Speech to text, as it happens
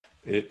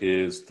It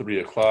is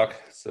 3 o'clock,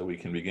 so we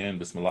can begin.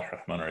 Bismillah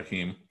ar-Rahman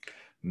ar-Rahim.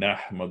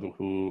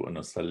 Nahmaduhu wa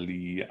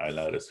nasalli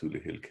ala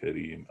rasulihil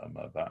kareem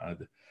amma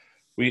ba'd.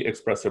 We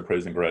express our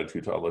praise and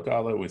gratitude to Allah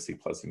Ta'ala. We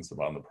seek blessings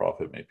upon the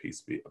Prophet. May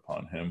peace be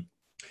upon him.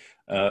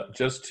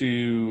 Just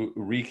to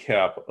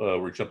recap,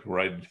 we're jumping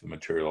right into the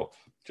material.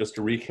 Just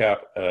to recap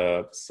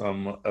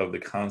some of the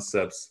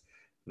concepts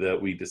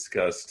that we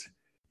discussed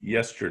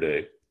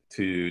yesterday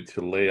to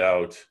lay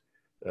out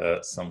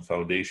some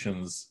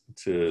foundations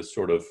to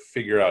sort of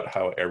figure out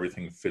how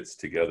everything fits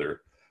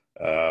together.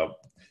 I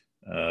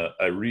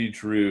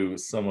redrew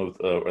some of,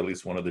 or at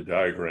least one of the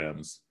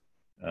diagrams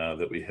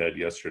that we had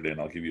yesterday, and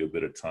I'll give you a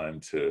bit of time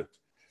to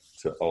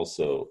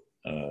also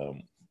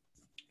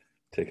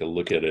take a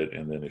look at it,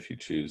 and then if you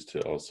choose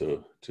to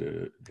also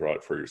to draw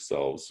it for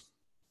yourselves.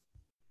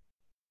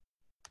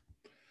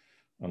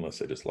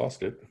 Unless I just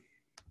lost it.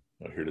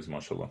 Oh, here it is,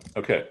 mashallah.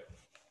 Okay.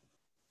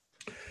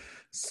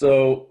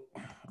 So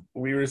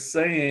we were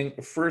saying,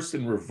 first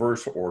in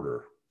reverse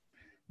order,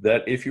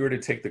 that if you were to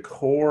take the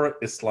core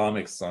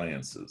Islamic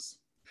sciences,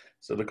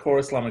 so the core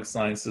Islamic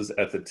sciences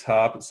at the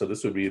top, so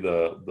this would be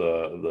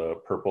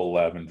the purple,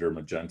 lavender,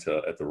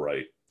 magenta at the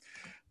right.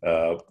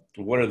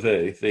 What are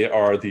they? They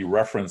are the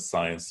reference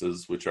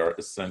sciences, which are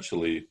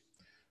essentially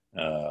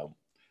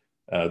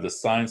the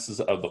sciences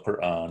of the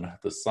Quran,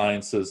 the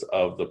sciences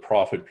of the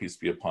Prophet, peace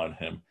be upon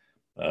him,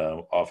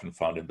 often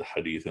found in the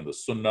Hadith and the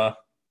Sunnah,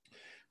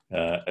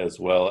 as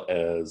well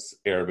as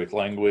Arabic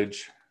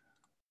language.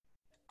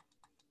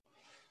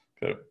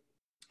 Okay.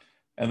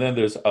 And then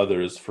there's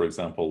others, for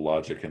example,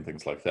 logic and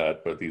things like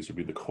that, but these would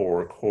be the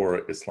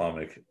core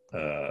Islamic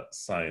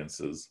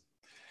sciences.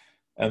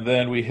 And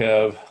then we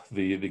have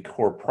the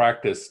core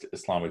practiced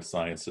Islamic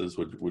sciences,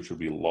 which would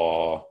be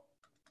law,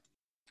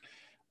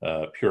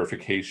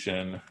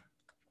 purification,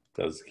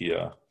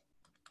 tazkiyah,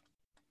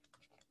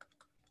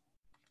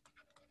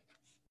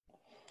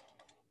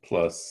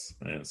 plus,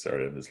 and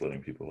sorry, I'm just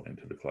letting people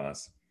into the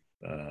class.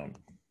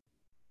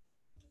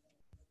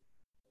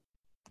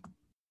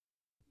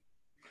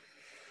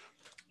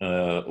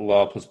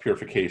 Law plus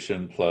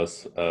purification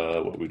plus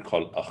what we'd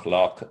call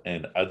akhlaq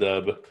and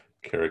adab,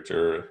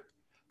 character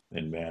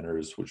and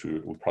manners, which we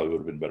probably would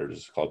have been better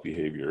just to call it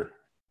behavior.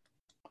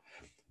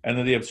 And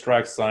then the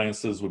abstract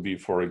sciences would be,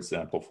 for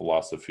example,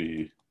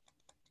 philosophy,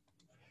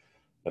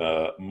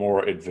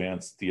 more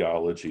advanced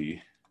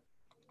theology,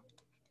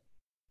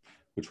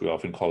 which we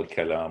often call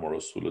kalam or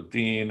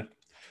usuluddin,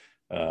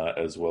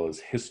 as well as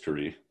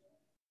history.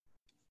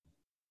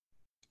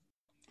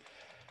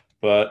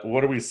 But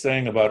what are we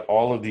saying about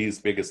all of these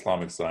big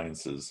Islamic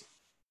sciences?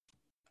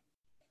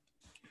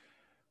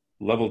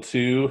 Level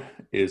 2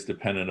 is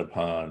dependent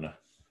upon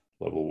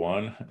level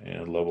 1,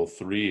 and level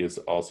 3 is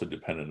also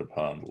dependent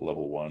upon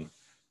level 1.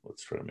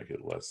 Let's try to make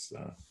it less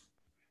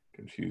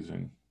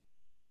confusing.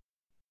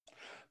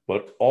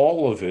 But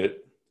all of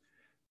it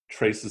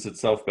traces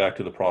itself back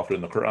to the Prophet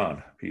and the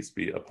Quran, peace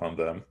be upon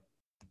them.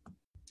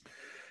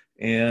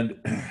 And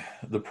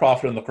the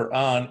Prophet and the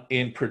Quran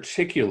in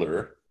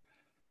particular,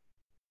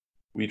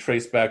 we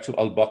trace back to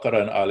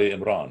Al-Baqarah and Ali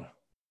Imran.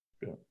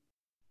 Okay.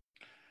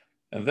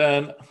 And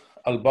then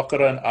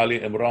Al-Baqarah and Ali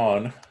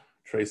Imran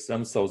trace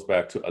themselves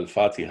back to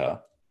Al-Fatiha.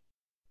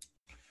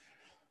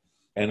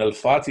 And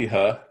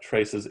Al-Fatiha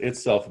traces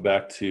itself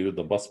back to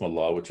the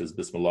Basmallah, which is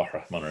Bismillah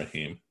ar-Rahman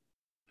ar-Rahim.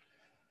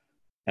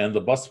 And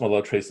the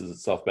Basmallah traces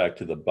itself back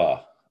to the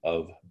Ba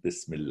of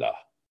Bismillah.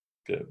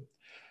 Good.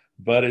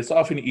 But it's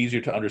often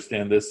easier to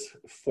understand this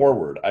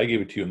forward. I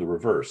gave it to you in the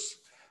reverse,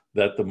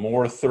 that the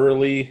more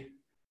thoroughly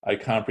I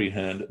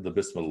comprehend the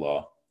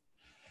Bismillah,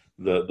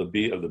 the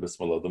B of the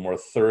Bismillah, the more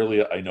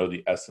thoroughly I know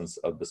the essence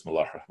of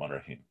Bismillah ar-Rahman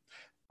ar-Rahim.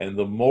 And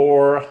the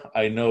more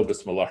I know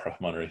Bismillah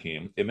ar-Rahman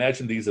ar-Rahim,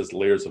 imagine these as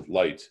layers of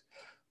light,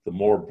 the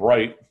more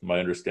bright my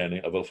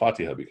understanding of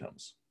Al-Fatiha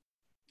becomes.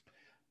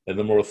 And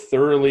the more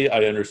thoroughly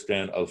I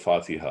understand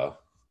Al-Fatiha,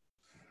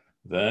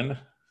 then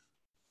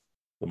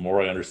the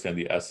more I understand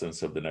the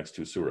essence of the next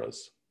two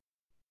surahs.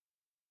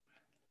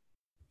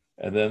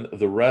 And then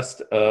the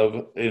rest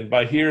of, and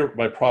by here,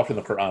 by Prophet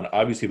in the Quran,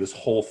 obviously this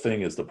whole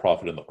thing is the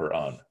Prophet in the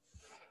Quran.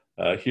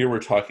 Here we're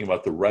talking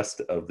about the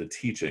rest of the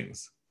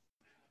teachings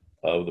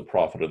of the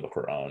Prophet in the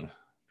Quran,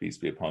 peace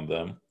be upon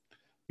them,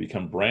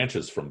 become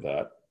branches from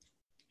that.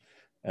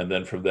 And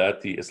then from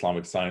that, the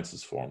Islamic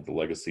sciences form, the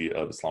legacy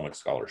of Islamic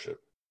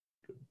scholarship.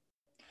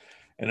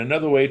 And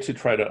another way to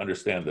try to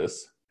understand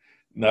this,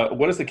 now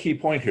what is the key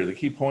point here? The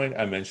key point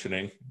I'm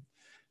mentioning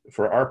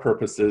for our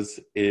purposes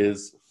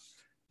is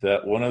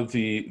that one of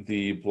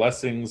the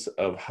blessings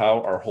of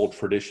how our whole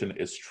tradition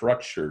is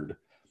structured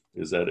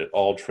is that it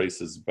all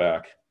traces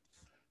back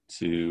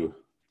to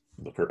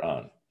the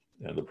Quran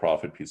and the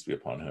Prophet, peace be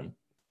upon him.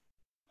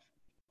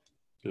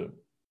 Good.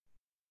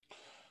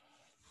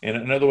 And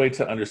another way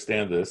to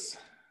understand this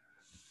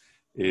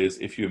is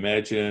if you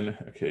imagine,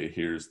 okay,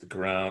 here's the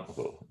ground.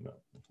 Oh, no,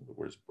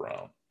 where's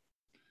brown?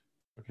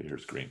 Okay,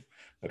 here's green.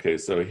 Okay,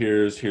 so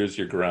here's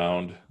your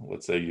ground.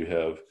 Let's say you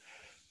have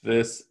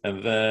this,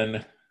 and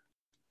then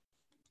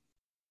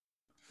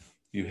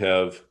you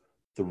have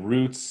the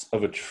roots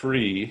of a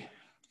tree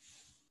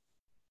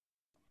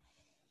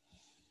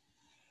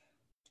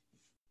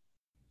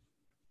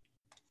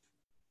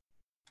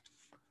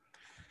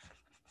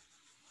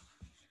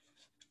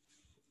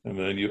and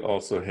then you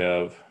also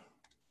have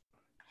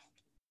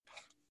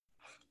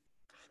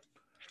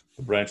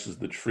the branches of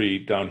the tree.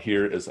 Down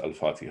here is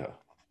Al-Fatiha.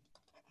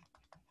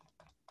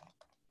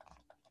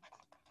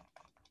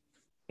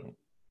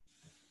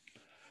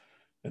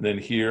 And then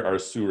here are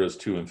surahs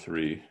 2 and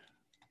 3.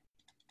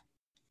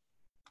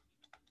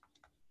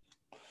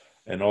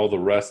 And all the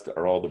rest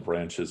are all the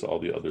branches, all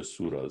the other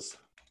surahs.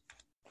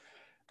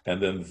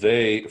 And then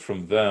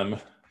from them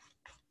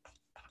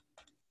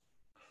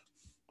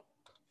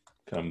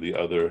come the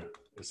other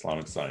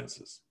Islamic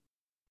sciences.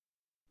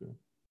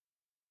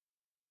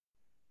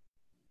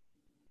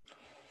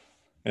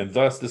 And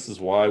thus, this is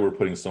why we're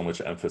putting so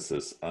much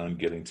emphasis on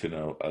getting to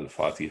know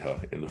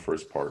Al-Fatiha in the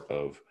first part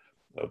of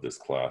this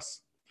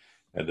class.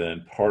 And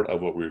then part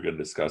of what we're going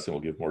to discuss, and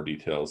we'll give more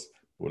details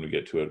when we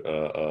get to it,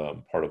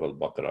 part of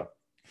Al-Baqarah.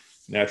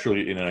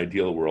 Naturally, in an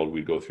ideal world,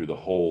 we'd go through the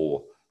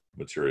whole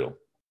material.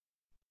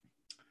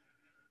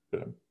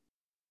 Good.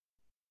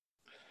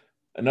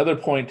 Another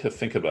point to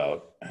think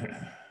about,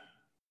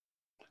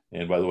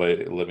 and by the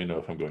way, let me know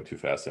if I'm going too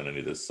fast on any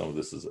of this. Some of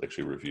this is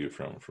actually a review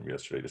from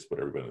yesterday, just put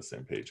everybody on the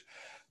same page.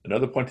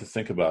 Another point to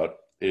think about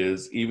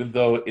is, even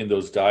though in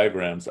those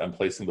diagrams I'm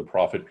placing the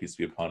Prophet, peace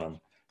be upon him,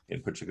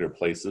 in particular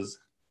places,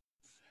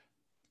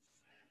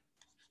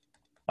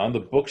 on the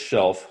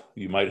bookshelf,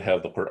 you might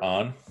have the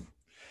Quran,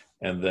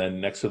 and then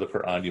next to the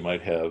Quran, you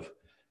might have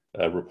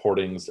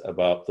reportings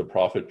about the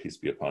Prophet, peace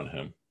be upon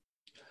him.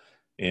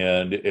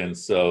 And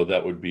so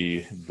that would be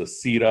the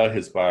Sirah,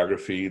 his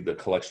biography, the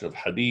collection of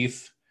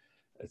Hadith,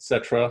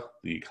 etc.,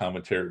 the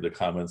commentary, the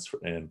comments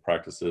and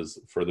practices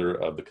further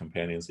of the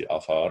companions, the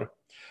Athar.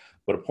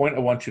 But a point I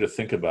want you to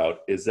think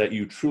about is that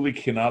you truly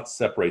cannot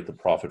separate the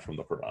Prophet from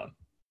the Quran.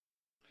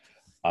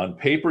 On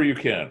paper you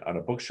can, on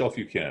a bookshelf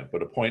you can,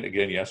 but a point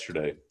again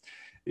yesterday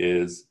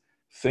is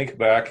think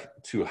back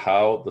to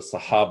how the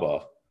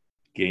Sahaba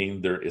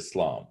gained their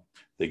Islam.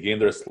 They gained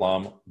their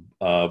Islam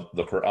of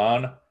the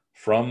Quran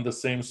from the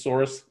same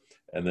source,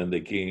 and then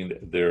they gained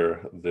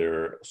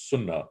their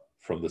Sunnah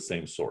from the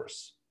same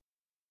source.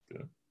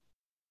 Good.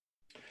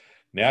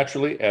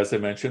 Naturally, as I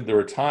mentioned, there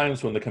were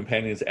times when the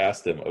companions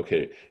asked them,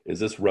 okay, is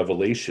this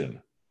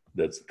revelation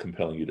that's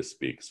compelling you to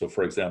speak? So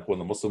for example, when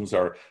the Muslims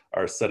are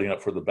setting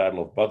up for the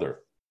Battle of Badr,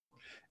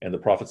 and the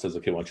Prophet says,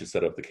 okay, why don't you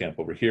set up the camp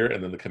over here?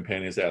 And then the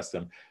companions ask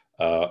them,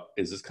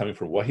 is this coming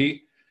from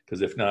Wahi?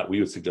 Because if not, we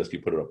would suggest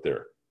you put it up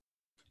there.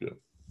 Good.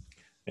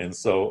 And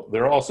so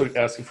they're also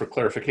asking for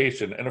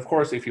clarification. And of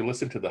course, if you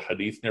listen to the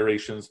Hadith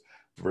narrations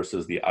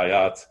versus the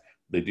ayat,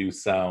 they do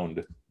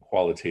sound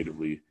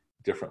qualitatively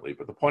differently.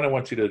 But the point I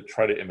want you to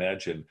try to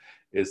imagine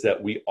is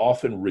that we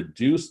often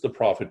reduce the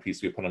Prophet,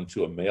 peace be upon him,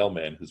 to a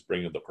mailman who's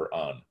bringing the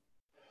Quran.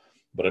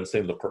 But I'm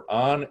saying the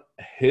Quran,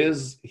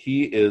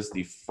 he is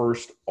the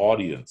first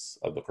audience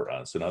of the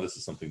Quran. So now this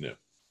is something new.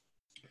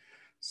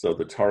 So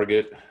the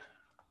target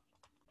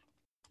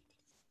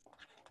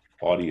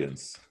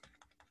audience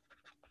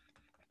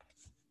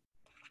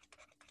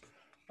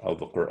of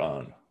the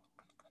Quran.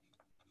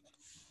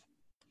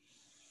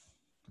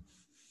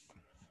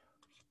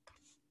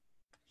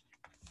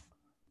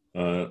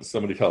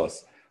 Somebody tell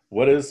us,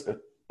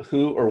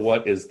 who or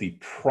what is the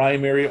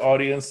primary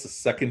audience, the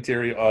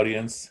secondary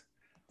audience,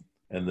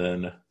 and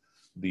then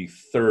the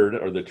third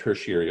or the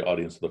tertiary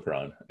audience of the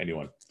Quran?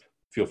 Anyone?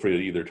 Feel free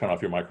to either turn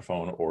off your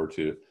microphone or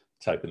to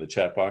type in the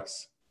chat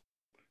box.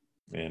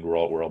 And we're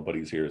all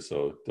buddies here,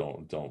 so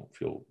don't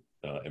feel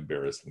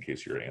embarrassed in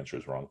case your answer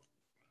is wrong.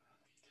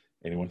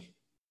 Anyone?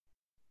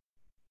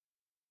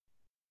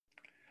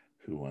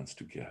 Who wants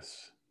to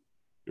guess?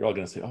 You're all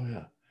going to say, oh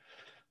yeah,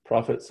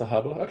 Prophet,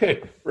 Sahaba.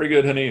 Okay, very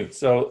good, Haneem.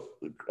 So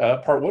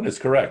part one is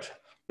correct.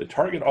 The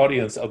target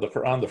audience of the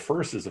Quran, the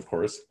first is, of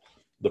course,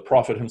 the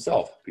Prophet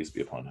himself, peace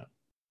be upon him.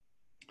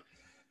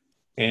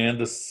 And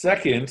the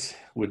second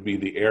would be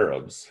the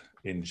Arabs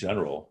in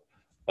general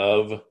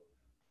of,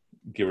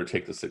 give or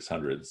take, the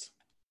 600s.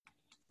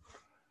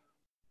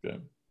 Okay.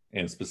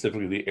 And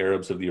specifically the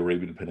Arabs of the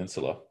Arabian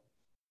Peninsula,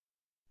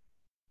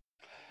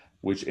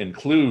 which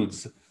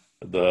includes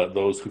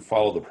those who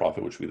follow the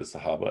Prophet, which would be the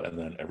Sahaba, and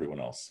then everyone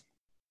else.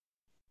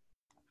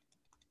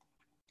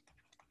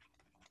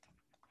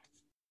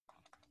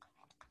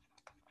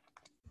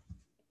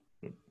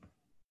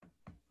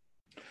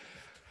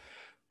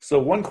 So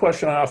one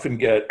question I often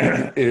get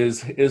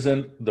is,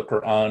 isn't the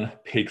Quran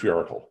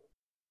patriarchal?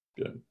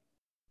 Good.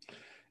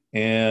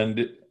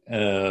 And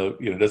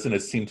doesn't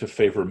it seem to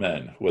favor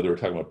men, whether we're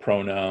talking about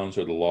pronouns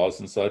or the laws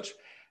and such?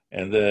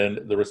 And then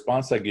the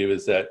response I give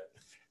is that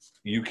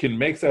you can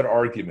make that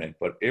argument,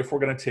 but if we're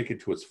going to take it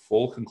to its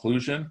full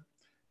conclusion,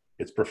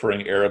 it's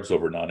preferring Arabs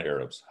over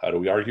non-Arabs. How do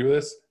we argue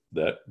this?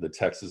 That the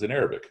text is in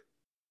Arabic,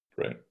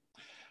 right?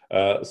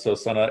 So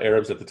Sana,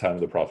 Arabs at the time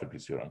of the Prophet,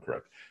 peace be upon him,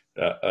 correct.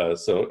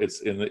 So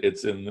it's in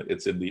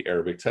the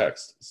Arabic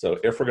text. So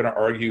if we're going to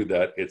argue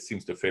that it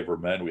seems to favor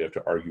men, we have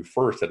to argue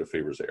first that it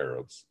favors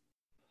Arabs.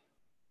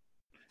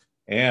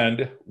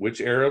 And which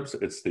Arabs?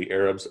 It's the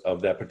Arabs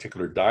of that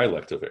particular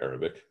dialect of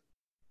Arabic.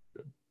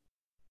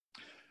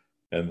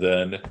 And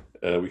then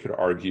we could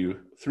argue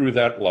through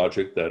that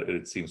logic that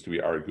it seems to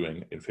be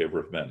arguing in favor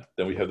of men.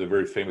 Then we have the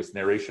very famous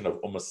narration of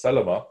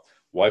Salama,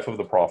 wife of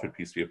the Prophet,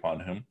 peace be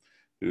upon him,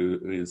 who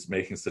is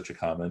making such a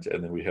comment.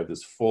 And then we have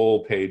this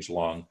full page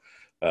long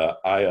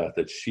ayah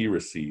that she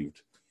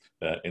received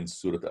in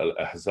Surah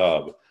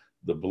Al-Ahzab,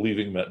 the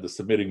believing men, the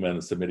submitting men,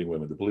 the submitting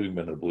women, the believing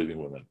men, the believing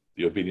women,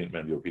 the obedient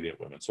men, the obedient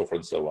women, so forth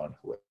and so on.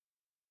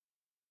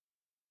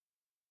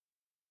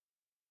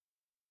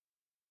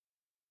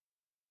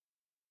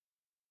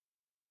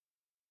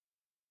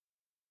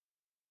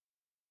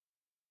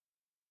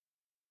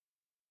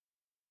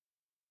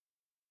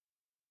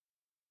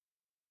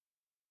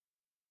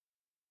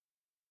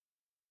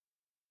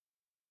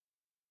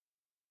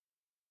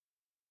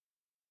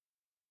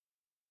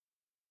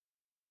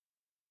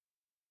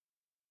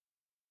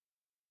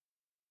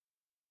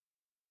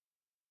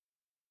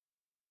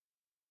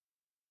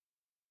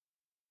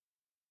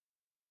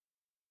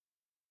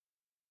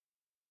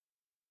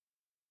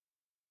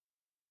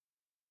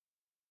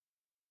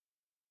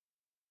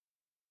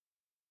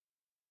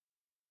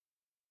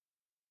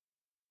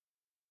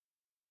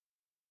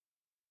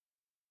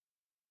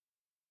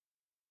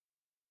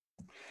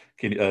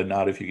 Can you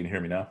nod if you can hear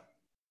me now?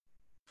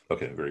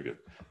 Okay, very good.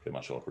 Okay,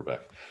 mashallah, we're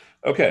back.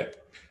 Okay,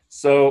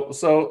 so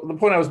the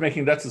point I was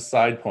making, that's a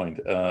side point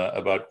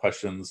about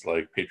questions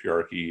like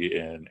patriarchy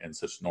and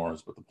such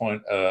norms. But the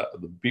point,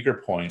 the bigger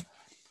point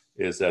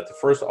is that the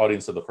first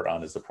audience of the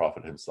Quran is the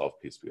Prophet himself,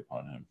 peace be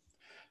upon him.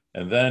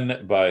 And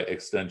then by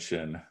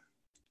extension,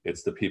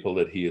 it's the people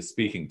that he is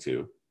speaking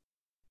to.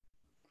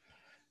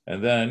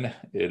 And then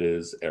it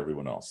is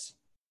everyone else.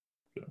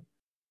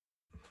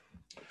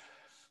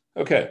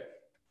 Okay,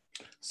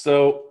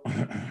 so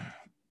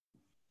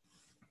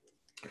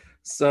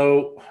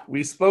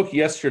we spoke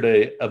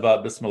yesterday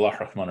about Bismillah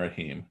ar-Rahman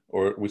ar-Rahim,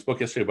 or we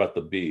spoke yesterday about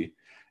the B,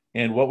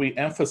 and what we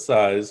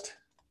emphasized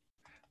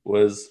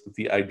was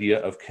the idea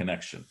of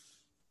connection.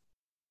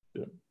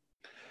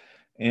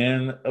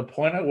 And a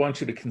point I want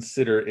you to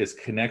consider is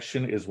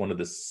connection is one of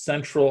the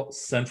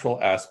central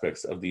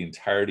aspects of the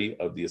entirety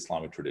of the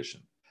Islamic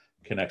tradition.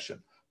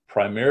 Connection,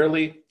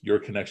 primarily your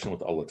connection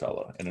with Allah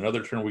Ta'ala. And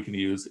another term we can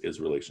use is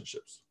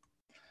relationships.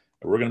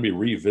 And we're going to be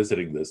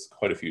revisiting this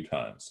quite a few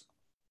times.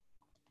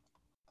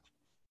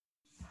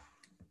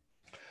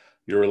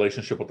 Your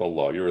relationship with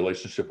Allah, your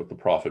relationship with the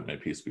Prophet, may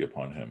peace be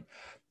upon him.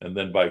 And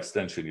then by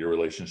extension, your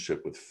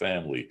relationship with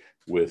family,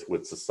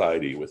 with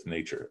society, with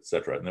nature,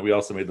 etc. And then we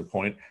also made the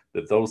point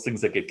that those things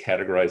that get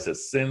categorized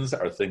as sins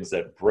are things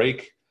that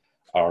break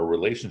our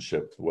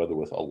relationship, whether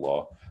with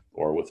Allah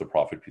or with the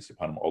Prophet, peace be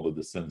upon him, although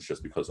the sins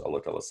just because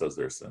Allah Ta'ala says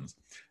they're sins.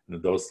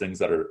 And those things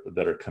that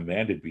are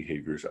commanded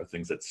behaviors are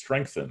things that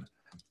strengthen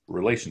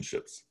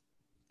relationships.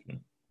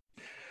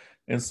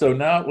 And so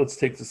now let's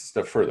take this a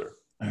step further.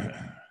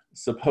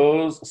 So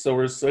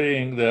we're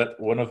saying that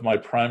one of my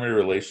primary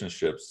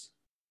relationships,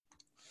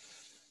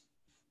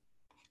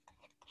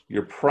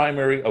 your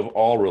primary of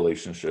all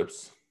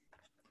relationships,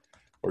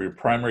 or your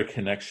primary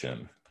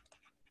connection,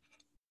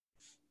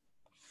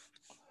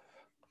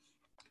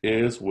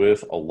 is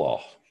with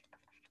Allah.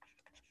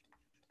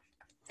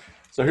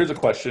 So here's a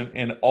question,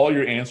 and all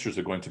your answers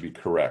are going to be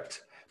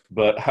correct.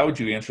 But how would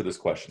you answer this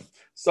question?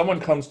 Someone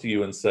comes to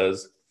you and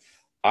says,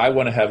 I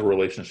want to have a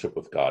relationship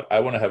with God.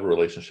 I want to have a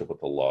relationship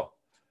with Allah.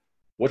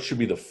 What should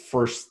be the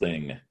first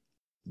thing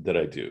that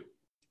I do?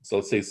 So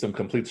let's say some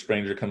complete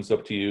stranger comes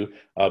up to you.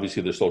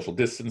 Obviously, they're social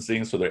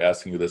distancing, so they're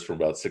asking you this from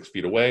about 6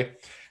 feet away. And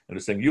they're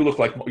saying, you look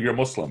like you're a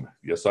Muslim.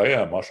 Yes, I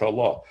am,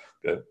 mashallah.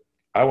 Okay.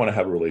 I want to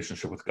have a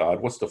relationship with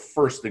God. What's the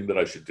first thing that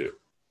I should do?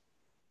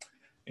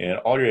 And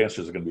all your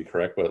answers are going to be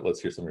correct, but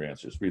let's hear some of your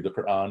answers. Read the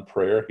Quran,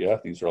 prayer. Yeah,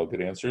 these are all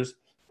good answers.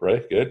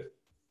 Right, good.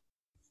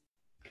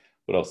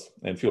 What else?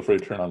 And feel free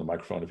to turn on the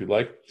microphone if you'd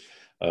like.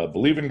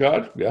 Believe in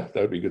God. Yeah,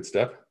 that would be a good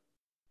step.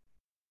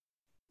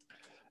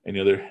 Any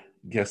other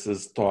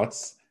guesses,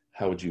 thoughts?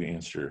 How would you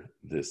answer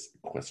this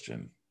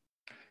question?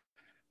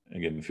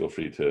 Again, feel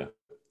free to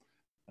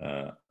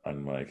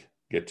unmic.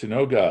 Get to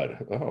know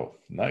God. Oh,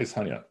 nice,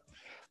 Hanya.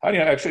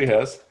 Hanya actually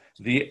has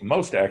the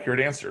most accurate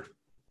answer.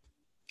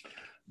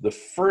 The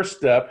first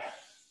step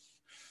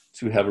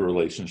to have a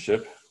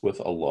relationship with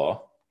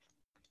Allah,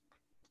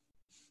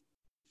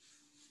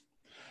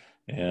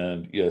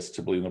 and yes,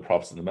 to believe in the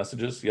prophets and the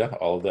messages, yeah,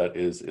 all of that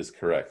is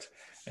correct.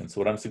 And so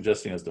what I'm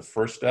suggesting is the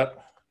first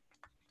step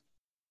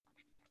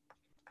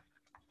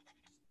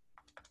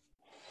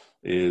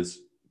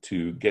is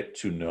to get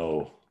to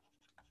know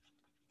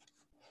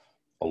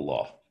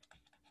Allah.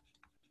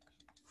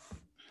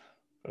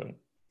 Okay.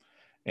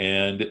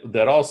 And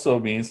that also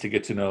means to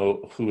get to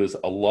know who is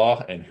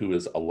Allah and who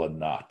is Allah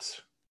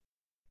not.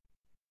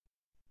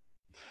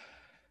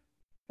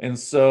 And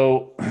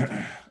so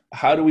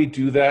how do we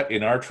do that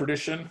in our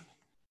tradition?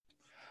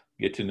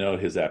 Get to know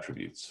his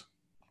attributes.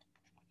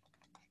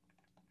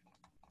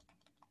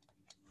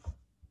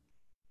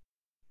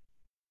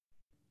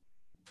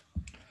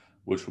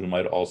 Which we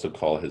might also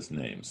call his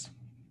names.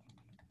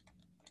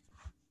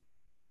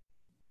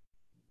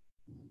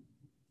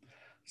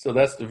 So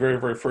that's the very,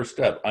 very first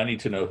step. I need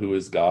to know who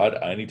is God.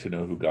 I need to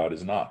know who God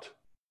is not.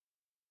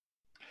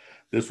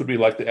 This would be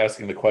like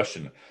asking the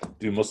question,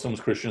 do Muslims,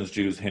 Christians,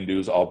 Jews,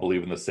 Hindus all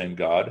believe in the same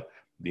God?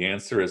 The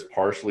answer is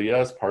partially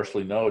yes,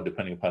 partially no,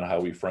 depending upon how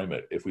we frame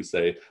it. If we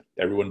say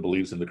everyone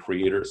believes in the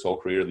creator, sole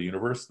creator of the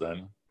universe,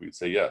 then we'd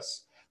say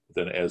yes. But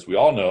then as we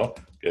all know,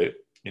 okay,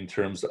 in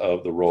terms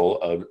of the role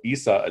of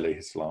Isa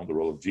alayhi salam, the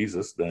role of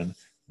Jesus, then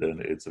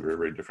it's a very,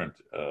 very different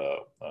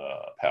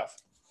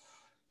path.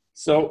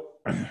 So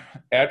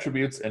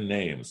attributes and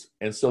names.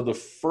 And so the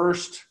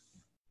first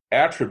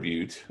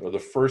attribute or the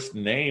first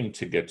name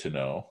to get to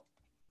know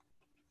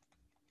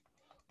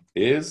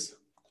is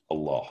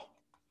Allah.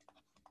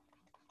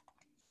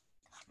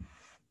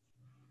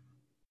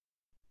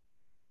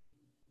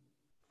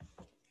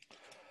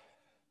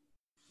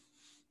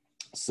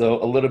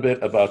 So a little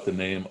bit about the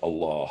name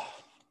Allah.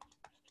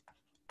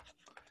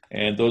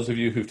 And those of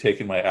you who've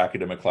taken my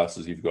academic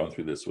classes, you've gone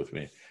through this with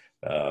me.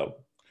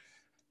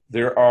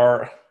 There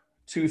are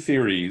two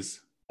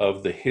theories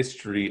of the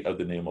history of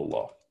the name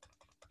Allah.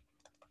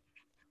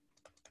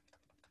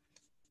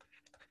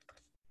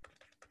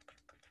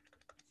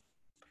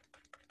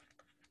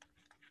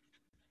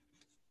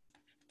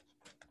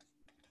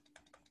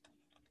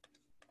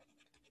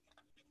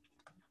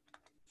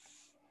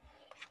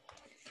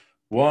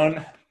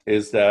 One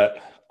is that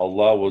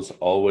Allah was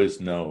always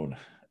known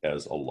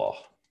as Allah.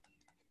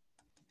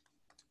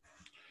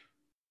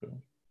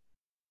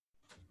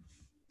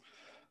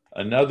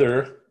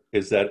 Another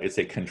is that it's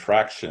a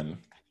contraction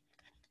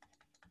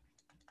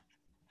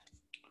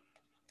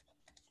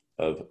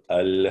of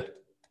Al-Ilah.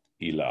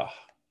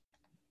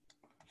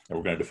 And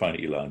we're going to define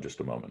Ilah in just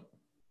a moment.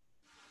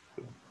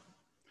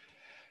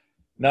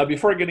 Now,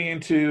 before getting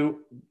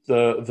into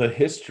the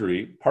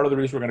history, part of the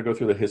reason we're going to go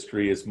through the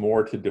history is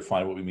more to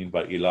define what we mean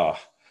by Ilah.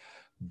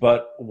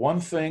 But one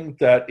thing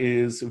that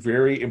is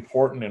very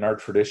important in our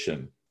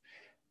tradition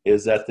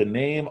is that the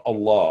name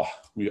Allah,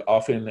 we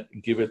often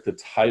give it the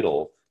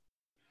title,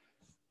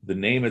 the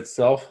name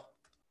itself,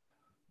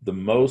 the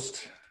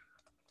most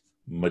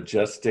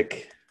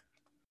majestic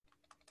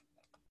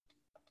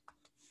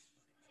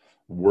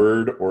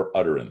word or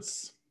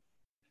utterance.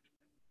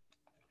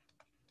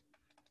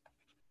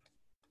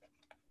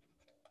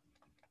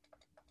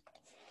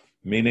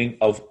 Meaning,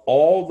 of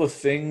all the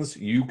things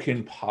you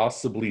can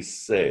possibly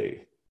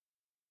say,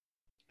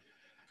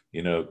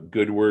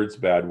 good words,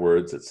 bad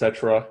words,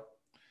 etc.,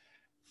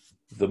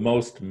 the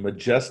most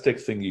majestic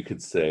thing you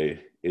could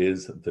say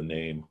is the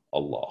name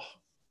Allah.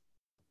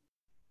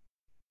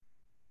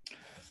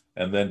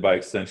 And then by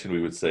extension,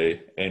 we would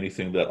say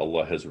anything that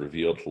Allah has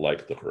revealed,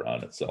 like the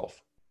Quran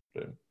itself.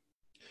 Okay.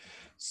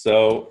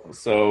 So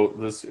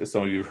this is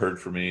some of you have heard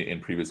from me in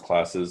previous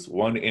classes.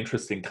 One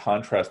interesting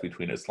contrast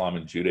between Islam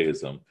and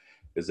Judaism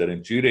is that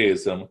in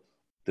Judaism,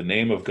 the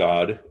name of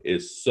God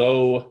is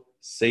so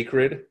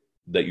sacred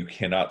that you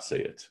cannot say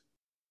it.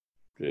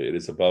 It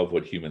is above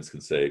what humans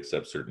can say,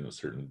 except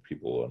certain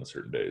people on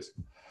certain days.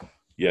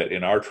 Yet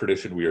in our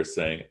tradition, we are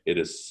saying it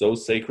is so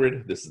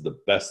sacred, this is the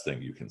best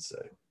thing you can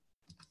say.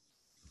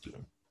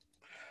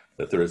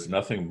 That there is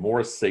nothing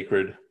more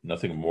sacred,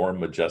 nothing more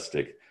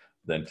majestic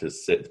than to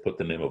put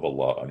the name of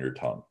Allah on your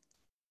tongue.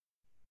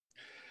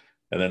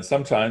 And then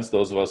sometimes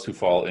those of us who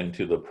fall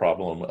into the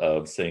problem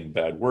of saying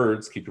bad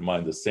words, keep in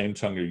mind the same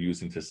tongue you're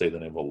using to say the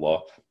name of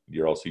Allah,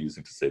 you're also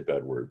using to say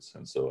bad words.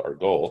 And so our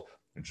goal,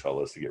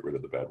 inshallah, is to get rid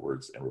of the bad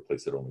words and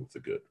replace it only with the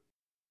good.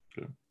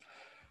 Okay.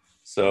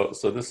 So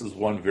this is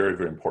one very,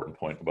 very important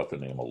point about the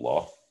name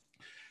Allah.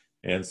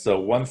 And so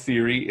one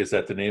theory is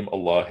that the name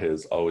Allah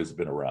has always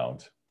been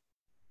around.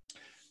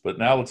 But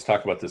now let's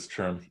talk about this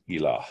term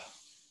Ilah.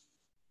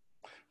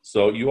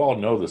 So you all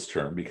know this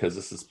term because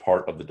this is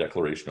part of the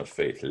declaration of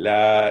faith.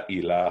 La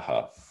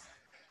ilaha.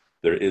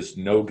 There is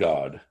no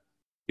God,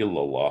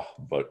 illallah,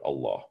 but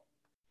Allah.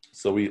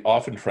 So we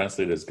often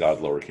translate it as God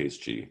lowercase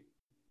g.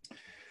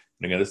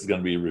 And again, this is going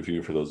to be a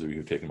review for those of you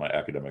who've taken my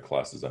academic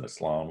classes on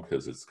Islam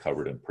because it's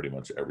covered in pretty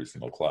much every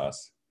single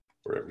class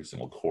or every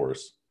single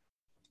course.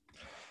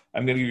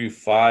 I'm going to give you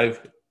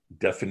 5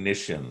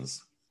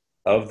 definitions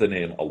of the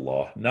name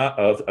Allah,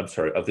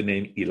 of the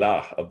name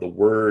Ilah, of the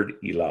word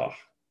Ilah.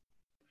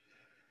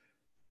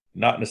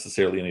 Not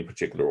necessarily in any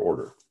particular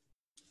order.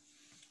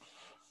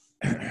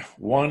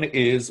 One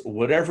is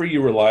whatever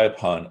you rely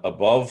upon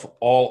above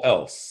all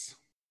else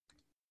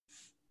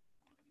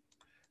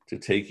to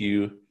take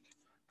you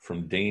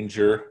from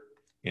danger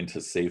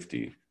into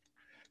safety.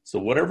 So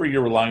whatever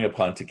you're relying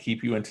upon to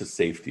keep you into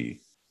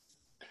safety,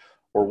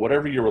 or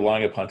whatever you're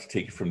relying upon to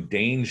take you from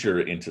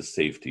danger into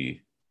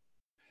safety,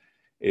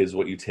 is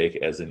what you take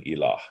as an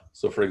ilah.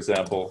 So for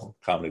example,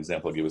 common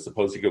example I'll give is,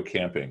 suppose you go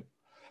camping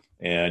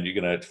and you're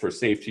gonna, for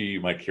safety,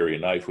 you might carry a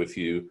knife with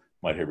you,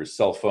 might have your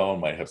cell phone,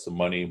 might have some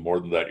money. More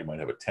than that, you might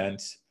have a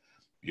tent.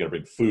 You're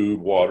gonna bring food,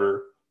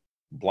 water,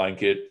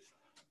 blanket,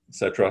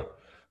 etc.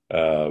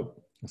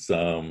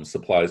 Some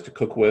supplies to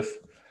cook with.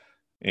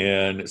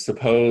 And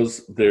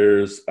suppose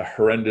there's a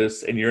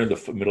horrendous, and you're in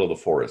the middle of the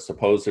forest.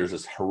 Suppose there's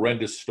this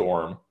horrendous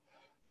storm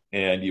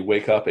and you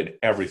wake up and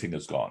everything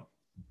is gone.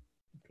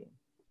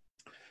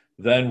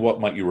 then what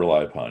might you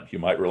rely upon? You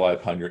might rely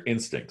upon your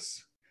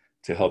instincts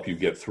to help you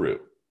get through.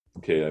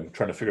 Okay, I'm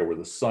trying to figure out where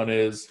the sun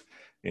is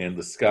in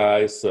the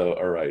sky. So,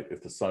 all right,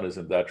 if the sun is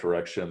in that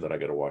direction, then I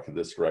got to walk in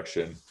this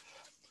direction.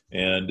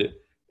 And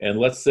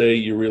let's say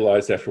you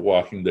realize after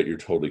walking that you're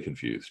totally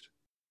confused.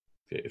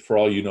 Okay, for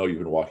all you know, you've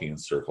been walking in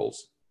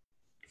circles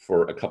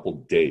for a couple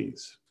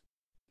days.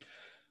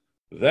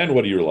 Then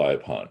what do you rely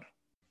upon?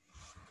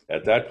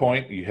 At that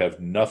point, you have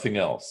nothing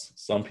else.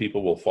 Some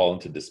people will fall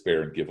into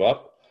despair and give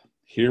up.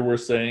 Here we're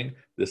saying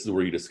this is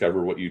where you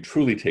discover what you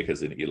truly take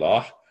as an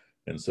ilah.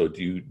 And so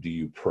do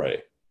you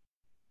pray?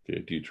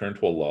 Okay, do you turn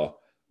to Allah,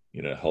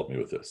 help me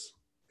with this?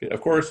 Okay,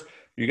 of course,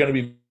 you're going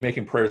to be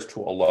making prayers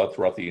to Allah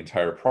throughout the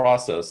entire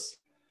process,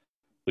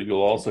 but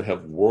you'll also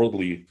have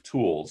worldly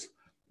tools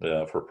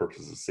for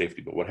purposes of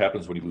safety. But what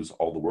happens when you lose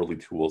all the worldly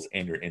tools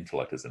and your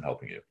intellect isn't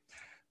helping you?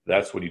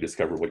 That's when you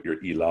discover what your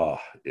ilah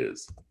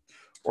is,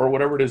 or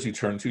whatever it is you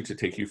turn to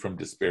take you from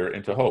despair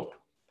into hope.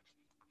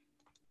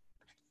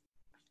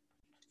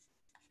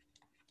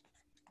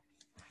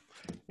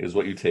 Is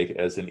what you take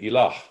as an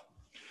ilah.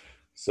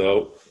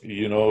 So,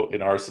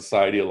 in our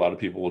society, a lot of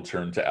people will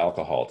turn to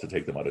alcohol to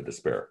take them out of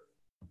despair,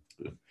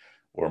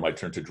 or might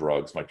turn to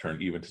drugs, might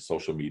turn even to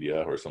social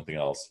media or something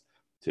else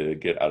to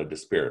get out of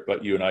despair.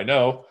 But you and I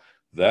know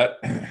that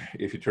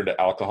if you turn to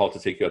alcohol to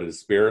take you out of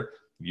despair,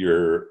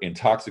 you're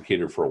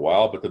intoxicated for a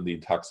while, but then the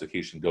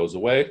intoxication goes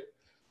away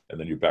and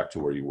then you're back to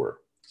where you were.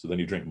 So then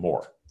you drink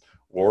more.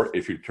 Or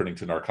if you're turning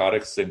to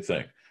narcotics, same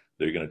thing.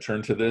 They're going to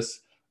turn to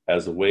this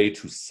as a way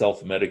to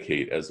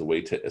self-medicate, as a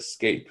way to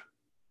escape.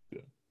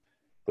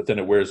 But then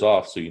it wears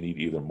off, so you need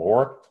either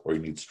more or you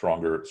need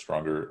stronger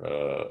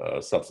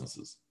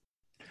substances.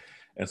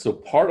 And so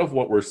part of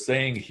what we're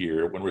saying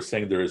here, when we're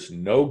saying there is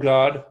no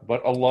God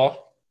but Allah,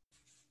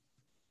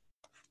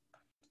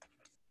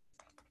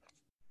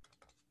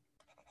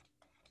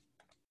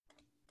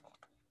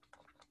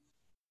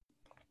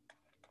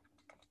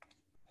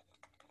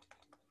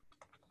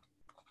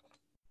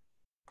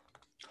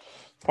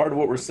 part of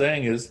what we're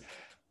saying is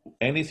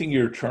anything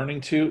you're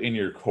turning to in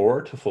your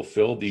core to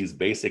fulfill these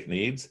basic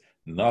needs,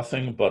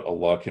 nothing but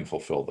Allah can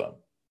fulfill them.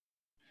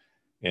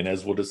 And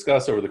as we'll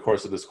discuss over the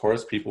course of this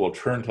course, people will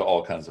turn to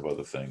all kinds of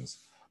other things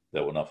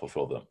that will not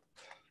fulfill them.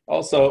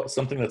 Also,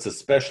 something that's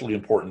especially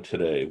important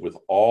today with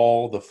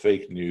all the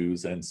fake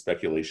news and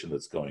speculation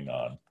that's going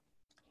on,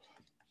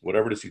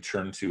 whatever it is you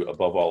turn to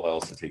above all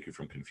else to take you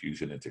from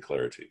confusion into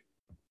clarity.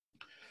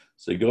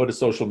 So you go to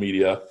social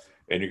media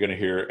and you're going to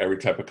hear every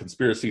type of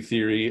conspiracy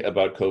theory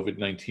about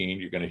COVID-19.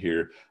 You're going to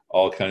hear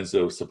all kinds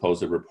of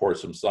supposed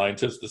reports from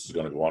scientists. This is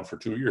going to go on for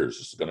 2 years.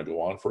 This is going to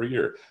go on for a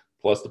year,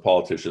 plus the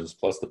politicians,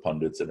 plus the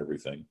pundits and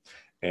everything.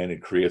 And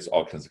it creates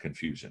all kinds of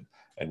confusion.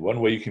 And one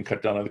way you can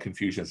cut down on the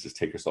confusion is just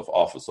take yourself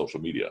off of social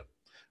media,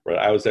 right?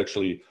 I was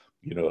actually,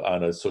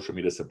 on a social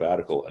media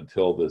sabbatical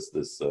until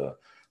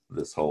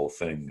this whole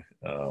thing,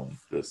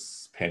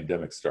 this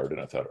pandemic started.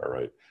 I thought, all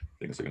right,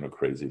 things are going to go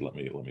crazy. Let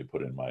me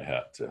put in my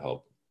hat to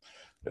help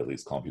at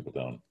least calm people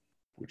down,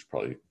 which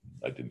probably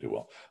I didn't do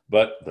well,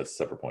 but that's a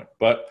separate point.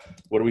 But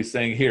what are we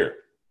saying here?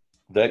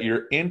 That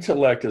your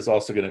intellect is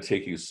also going to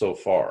take you so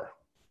far.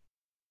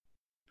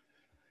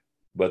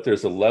 But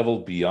there's a level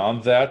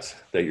beyond that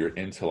your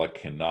intellect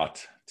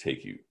cannot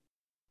take you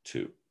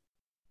to.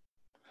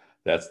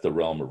 That's the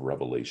realm of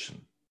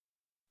revelation.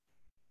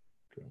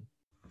 Okay.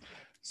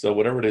 So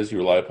whatever it is you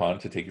rely upon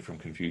to take you from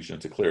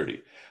confusion to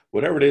clarity,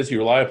 whatever it is you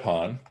rely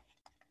upon,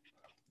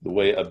 the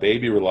way a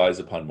baby relies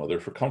upon mother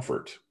for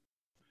comfort.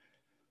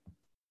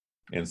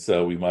 And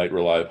so we might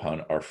rely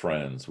upon our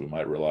friends. We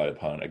might rely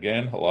upon,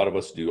 again, a lot of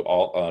us do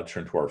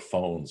turn to our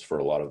phones for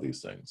a lot of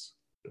these things.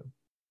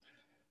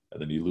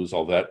 And then you lose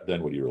all that,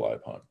 then what do you rely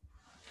upon?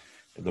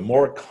 And the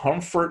more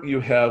comfort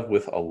you have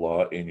with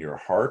Allah in your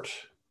heart,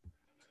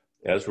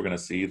 as we're going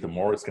to see, the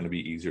more it's going to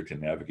be easier to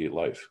navigate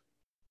life.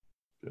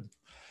 Good.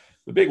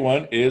 The big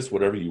one is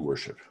whatever you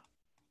worship.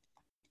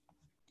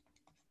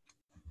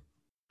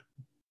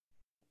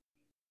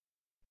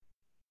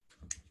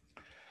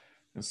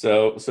 And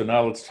so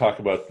now let's talk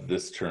about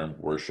this term,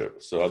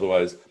 worship. So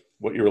otherwise,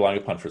 what you're relying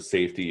upon for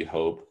safety,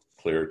 hope,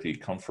 clarity,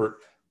 comfort,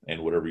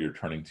 and whatever you're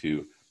turning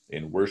to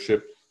in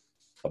worship,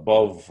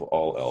 above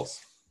all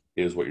else,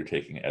 is what you're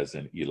taking as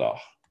an ilah.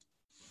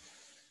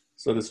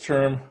 So this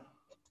term,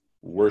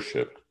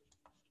 worship,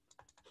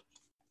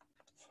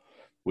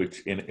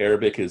 which in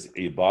Arabic is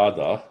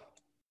ibadah,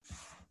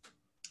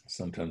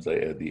 sometimes I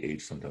add the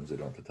H, sometimes I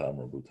don't, the ta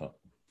marbuta.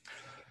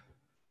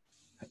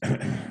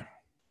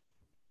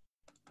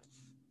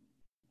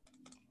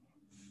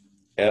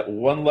 At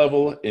one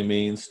level, it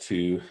means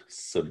to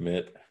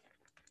submit,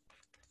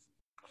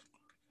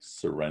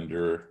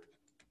 surrender,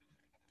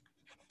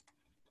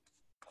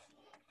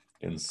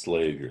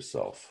 enslave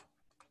yourself.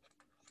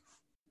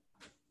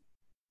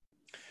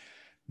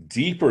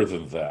 Deeper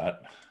than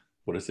that,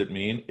 what does it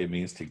mean? It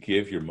means to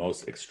give your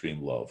most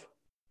extreme love.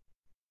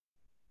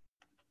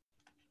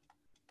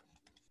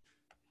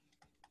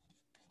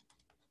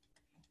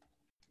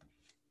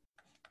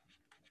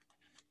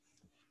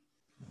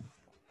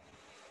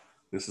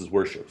 This is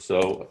worship.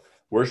 So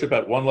Worship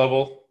at one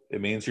level, it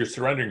means you're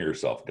surrendering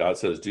yourself. God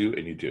says do,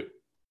 and you do.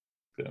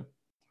 Okay?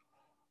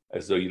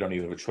 As though you don't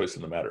even have a choice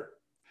in the matter.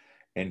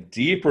 And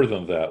deeper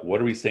than that, what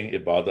are we saying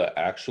ibadah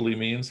actually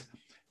means?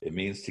 It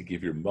means to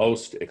give your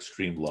most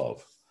extreme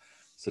love.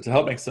 So to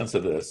help make sense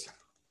of this,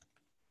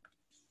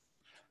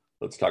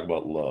 let's talk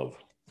about love.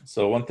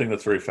 So one thing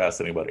that's very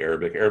fascinating about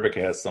Arabic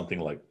has something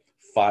like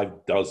 6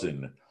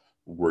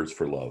 words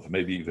for love,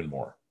 maybe even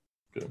more.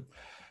 Okay.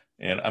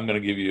 And I'm going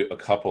to give you a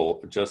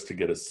couple just to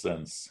get a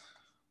sense.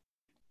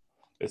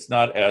 It's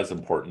not as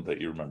important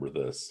that you remember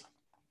this.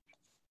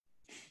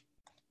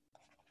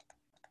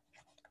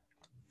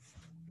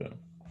 Okay.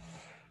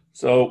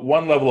 So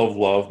one level of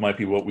love might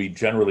be what we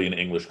generally in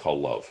English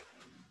call love.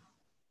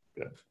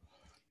 Okay.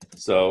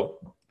 So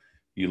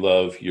you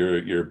love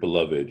your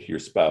beloved, your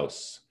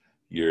spouse,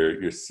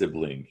 your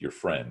sibling, your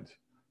friend,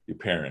 your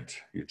parent,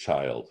 your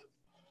child.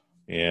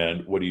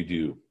 And what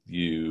do?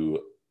 You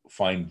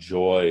find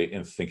joy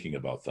in thinking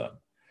about them.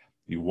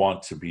 You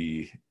want to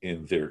be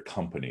in their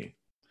company.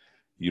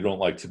 You don't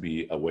like to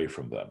be away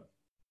from them.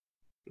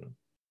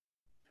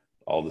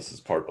 All this is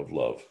part of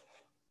love.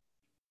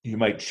 You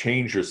might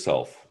change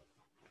yourself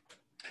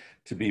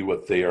to be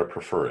what they are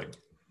preferring.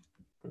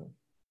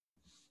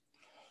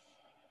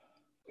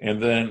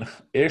 And then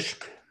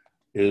ishq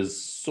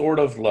is sort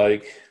of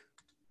like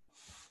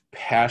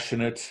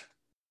passionate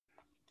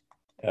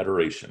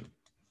adoration.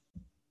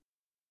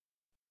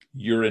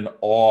 You're in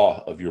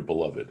awe of your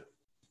beloved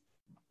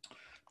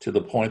to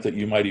the point that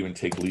you might even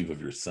take leave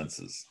of your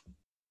senses.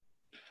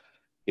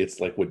 It's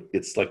like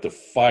the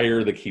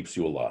fire that keeps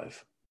you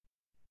alive.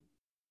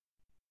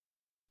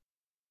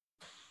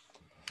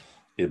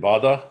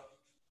 Ibadah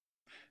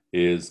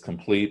is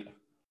complete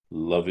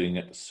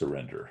loving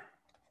surrender.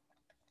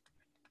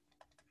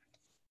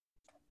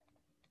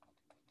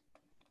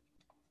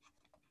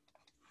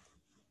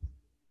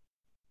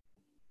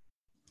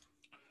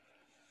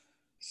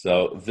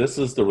 So this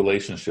is the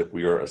relationship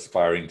we are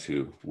aspiring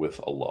to with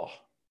Allah.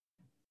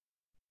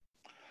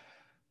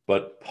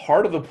 But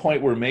part of the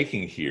point we're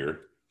making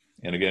here,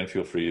 and again,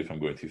 feel free if I'm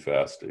going too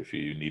fast, if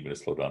you need me to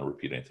slow down or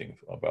repeat anything,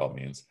 by all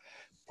means.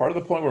 Part of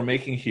the point we're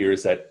making here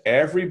is that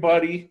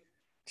everybody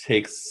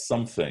takes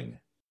something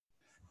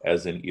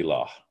as an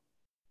ilah.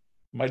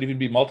 It might even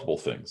be multiple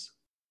things.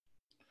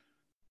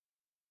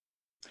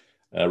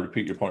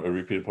 Repeat the point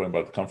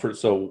about the comfort.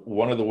 So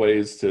one of the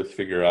ways to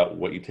figure out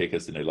what you take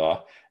as an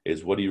ilah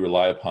is what do you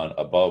rely upon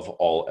above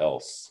all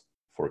else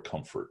for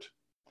comfort.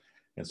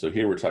 And so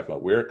here we're talking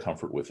about where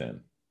comfort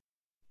within.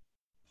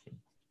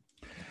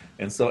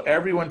 And so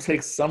everyone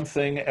takes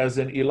something as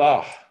an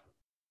ilah.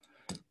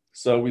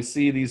 So we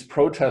see these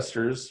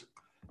protesters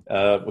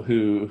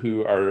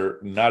who are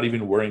not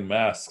even wearing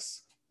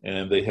masks,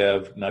 and they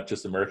have not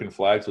just American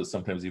flags, but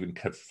sometimes even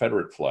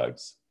Confederate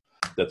flags,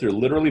 that they're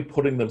literally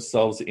putting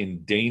themselves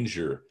in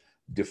danger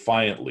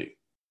defiantly.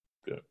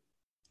 Good.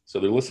 So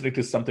they're listening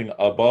to something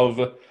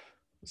above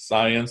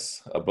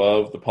science,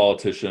 above the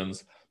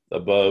politicians,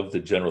 above the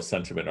general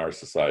sentiment in our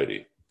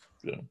society.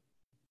 Good.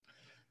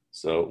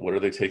 So what are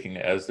they taking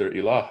as their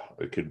ilah?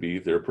 It could be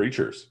their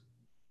preachers.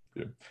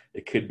 Good.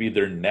 It could be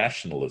their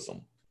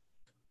nationalism.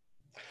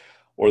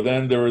 Or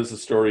then there was a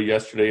story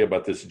yesterday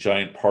about this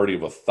giant party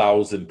of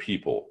 1,000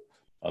 people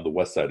on the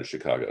west side of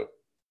Chicago.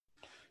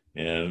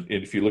 And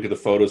if you look at the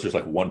photos, there's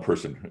like one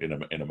person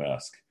in a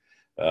mask.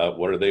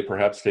 What are they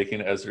perhaps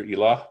taking as their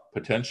ilah?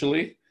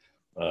 Potentially,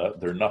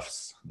 their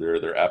nafs,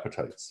 their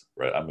appetites,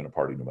 right? I'm going to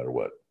party no matter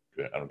what.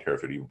 I don't care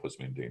if it even puts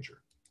me in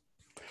danger.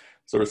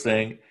 So we're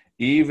saying,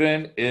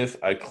 even if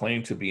I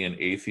claim to be an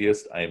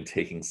atheist, I am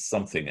taking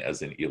something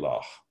as an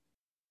ilah.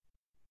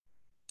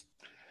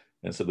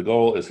 And so the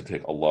goal is to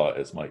take Allah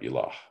as my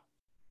ilah.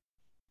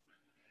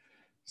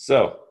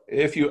 So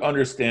if you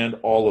understand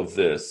all of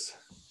this,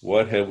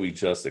 what have we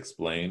just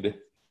explained?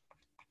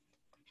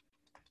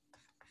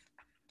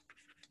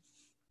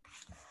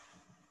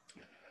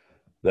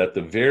 That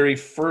the very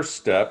first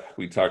step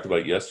we talked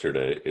about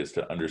yesterday is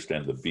to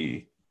understand the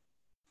be.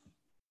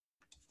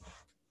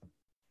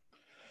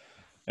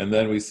 And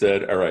then we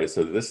said, all right,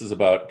 so this is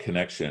about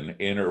connection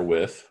in or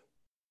with.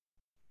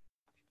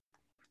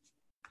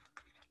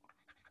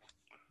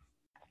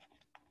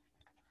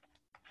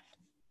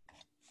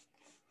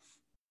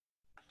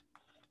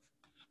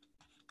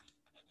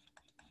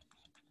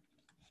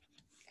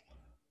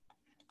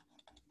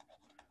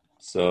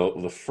 So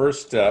the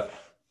first step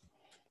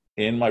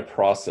in my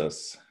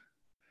process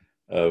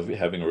of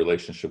having a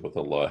relationship with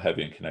Allah,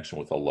 having a connection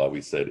with Allah, we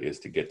said, is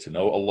to get to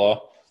know Allah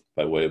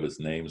by way of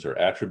his names or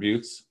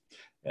attributes.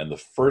 And the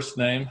first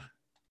name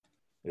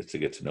is to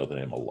get to know the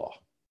name Allah,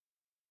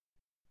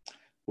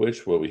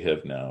 which what we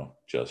have now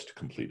just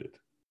completed.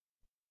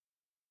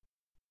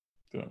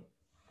 Good.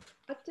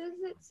 What does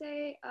it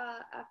say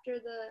after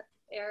the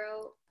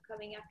arrow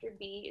coming after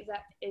B? Is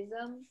that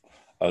ism?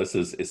 This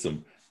is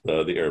ism,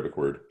 the Arabic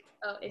word.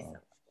 Oh, ism.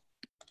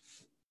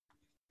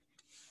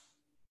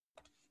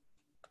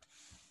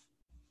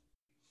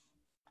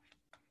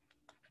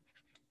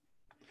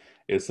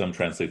 Ism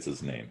translates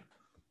as name.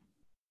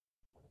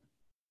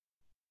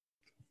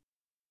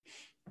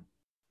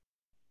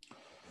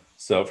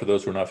 So for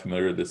those who are not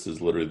familiar, this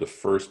is literally the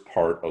first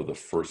part of the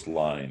first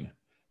line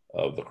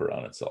of the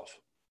Quran itself.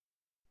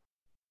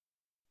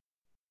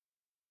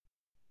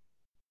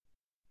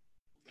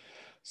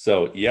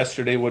 So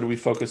yesterday, what did we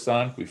focus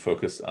on? We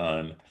focused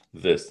on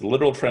this. The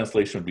literal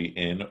translation would be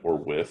in or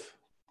with.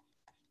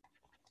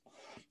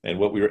 And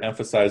what we were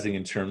emphasizing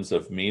in terms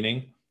of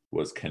meaning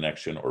was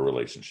connection or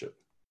relationship.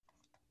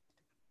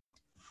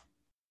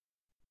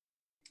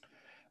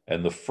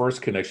 And the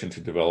first connection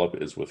to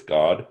develop is with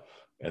God.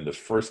 And the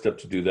first step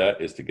to do that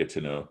is to get to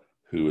know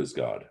who is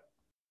God.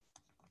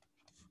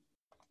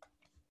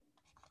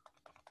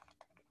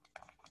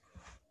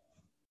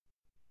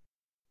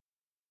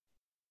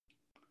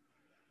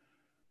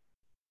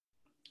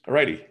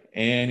 Alrighty,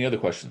 any other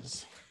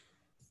questions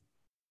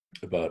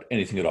about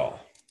anything at all?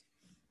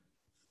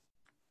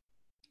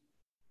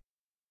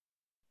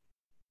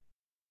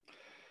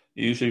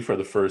 Usually for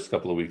the first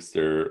couple of weeks,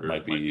 there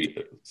might be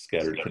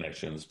scattered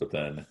connections, but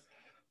then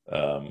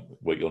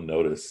what you'll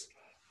notice,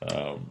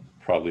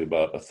 probably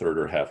about a third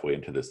or halfway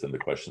into this, then the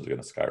questions are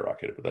going to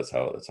skyrocket. But that's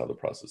how the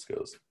process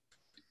goes.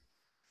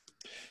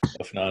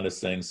 Afnan is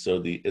saying, so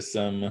the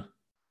ism,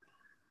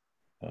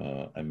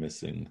 I'm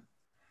missing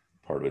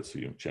part of it, so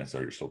chances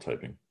are you're still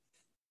typing.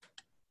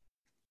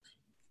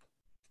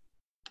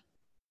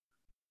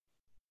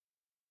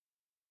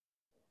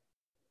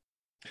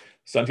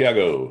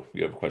 Santiago,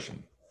 you have a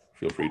question.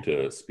 Feel free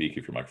to speak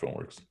if your microphone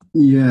works.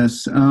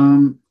 Yes.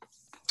 I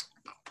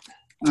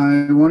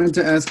wanted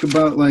to ask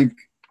about, like,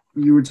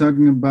 you were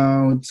talking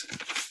about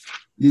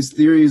these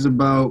theories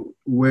about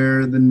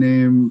where the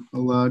name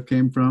Allah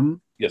came from.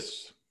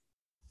 Yes.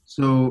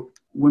 So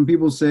when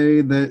people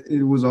say that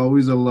it was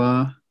always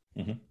Allah,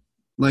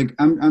 like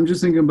I'm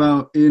just thinking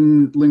about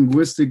in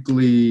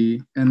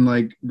linguistically and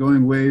like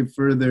going way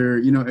further,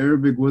 you know,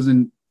 Arabic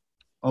wasn't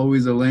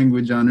always a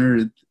language on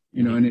earth,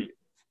 you know, and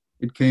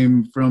it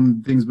came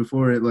from things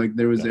before it, like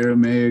there was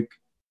Aramaic,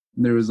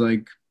 there was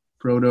like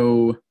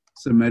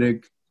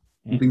Proto-Semitic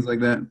and things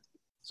like that.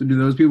 So do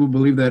those people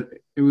believe that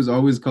it was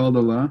always called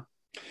Allah?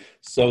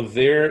 So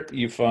there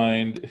you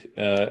find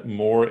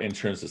more in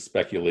terms of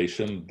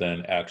speculation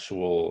than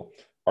actual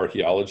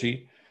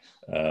archaeology.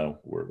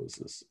 Where was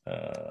this?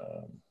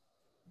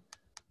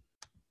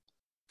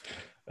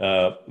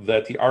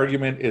 That the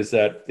argument is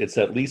that it's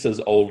at least as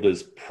old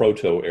as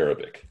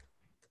Proto-Arabic.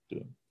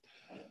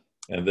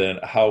 And then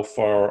how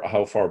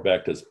far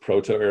back does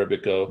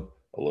Proto-Arabic go?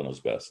 Allah knows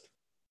best.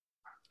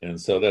 And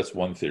so that's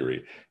one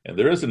theory. And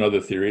there is another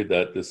theory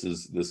that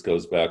this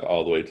goes back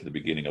all the way to the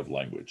beginning of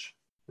language,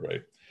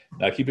 right?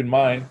 Now keep in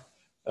mind,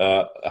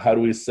 how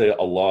do we say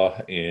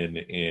Allah in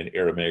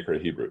Aramaic or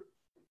Hebrew?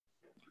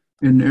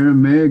 In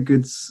Aramaic,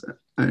 it's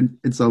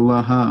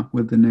Allah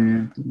with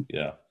an A.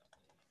 Yeah.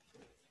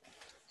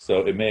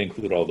 So it may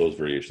include all those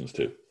variations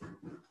too.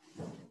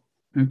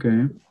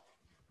 Okay.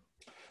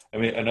 I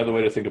mean, another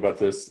way to think about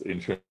this in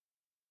terms.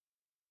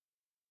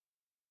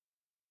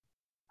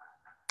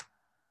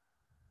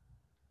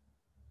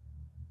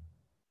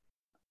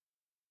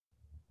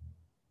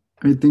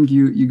 I think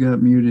you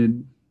got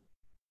muted.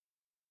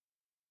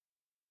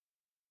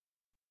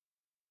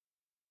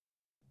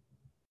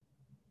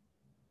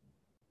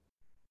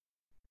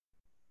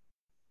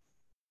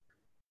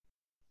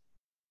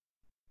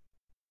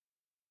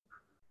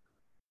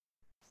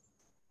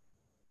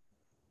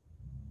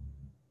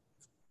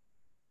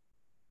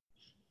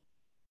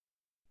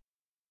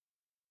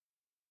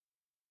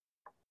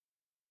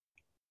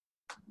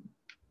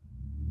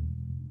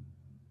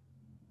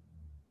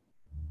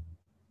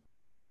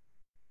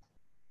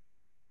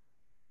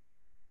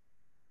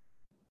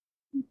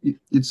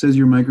 It says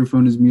your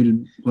microphone is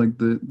muted, like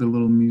the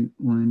little mute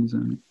line is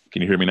on it.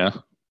 Can you hear me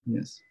now?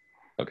 Yes.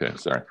 Okay,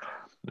 sorry.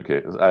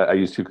 Okay, I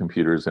use two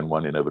computers and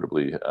one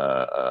inevitably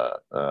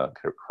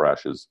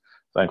crashes.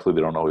 Thankfully,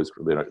 they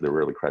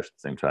rarely crash at the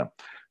same time.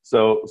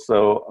 So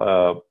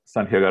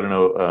Santiago, I don't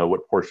know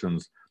what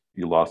portions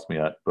you lost me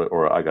at,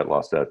 or I got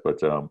lost at, but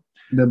the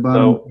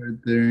bottom part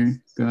there.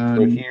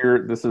 So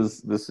here, this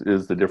is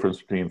the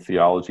difference between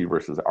theology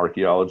versus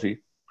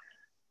archaeology.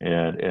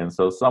 And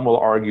so some will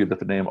argue that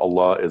the name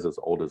Allah is as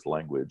old as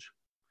language.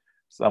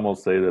 Some will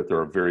say that there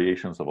are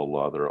variations of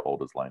Allah that are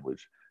old as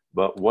language.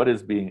 But what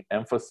is being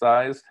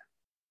emphasized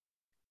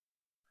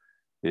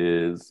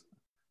is,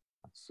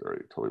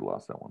 sorry, totally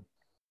lost that one,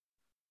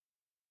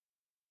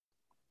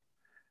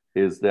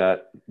 is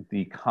that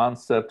the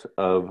concept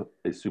of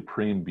a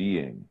supreme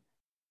being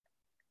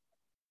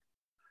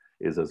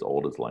is as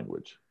old as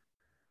language.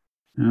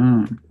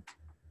 But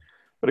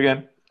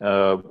again,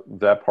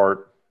 that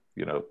part,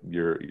 you know,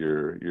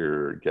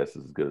 your guess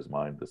is as good as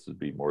mine. This would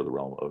be more the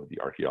realm of the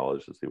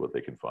archaeologists to see what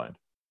they can find,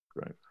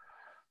 right?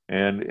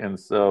 And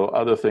so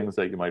other things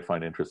that you might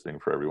find interesting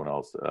for everyone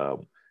else,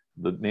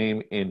 the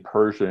name in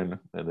Persian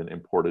and then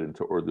imported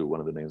into Urdu, one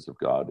of the names of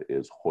God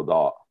is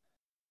Khuda.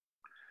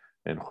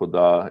 And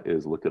Khuda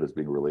is looked at as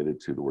being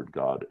related to the word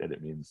God, and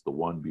it means the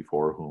one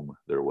before whom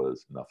there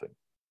was nothing.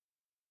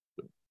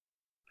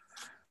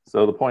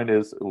 So the point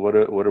is, what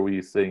are we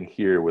saying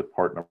here with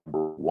part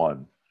number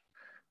one?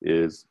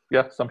 is,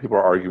 yeah, some people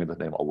are arguing the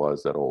name Allah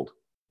is that old,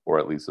 or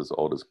at least as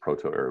old as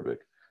Proto-Arabic.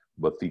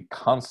 But the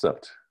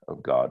concept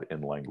of God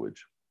in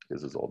language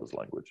is as old as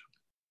language,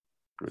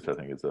 which I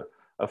think is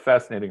a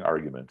fascinating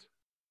argument,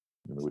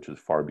 which is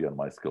far beyond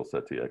my skill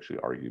set to actually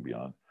argue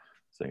beyond,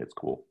 saying it's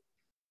cool.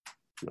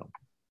 So,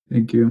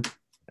 thank you.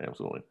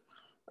 Absolutely.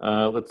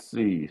 Let's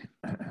see.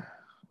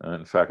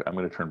 In fact, I'm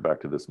going to turn back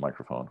to this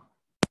microphone.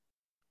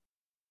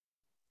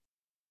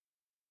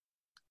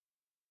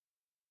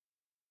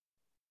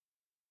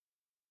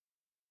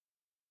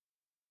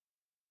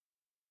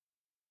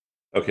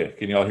 Okay,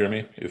 can you all hear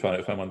me if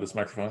I'm on this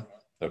microphone?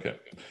 Okay.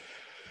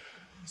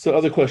 So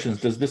other questions.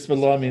 Does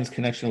Bismillah means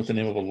connection with the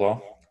name of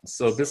Allah?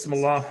 So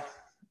Bismillah,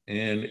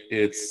 in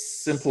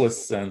its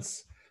simplest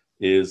sense,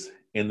 is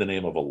in the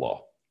name of Allah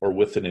or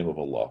with the name of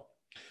Allah.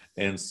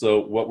 And so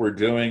what we're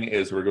doing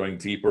is we're going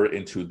deeper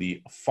into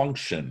the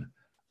function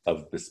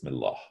of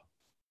Bismillah.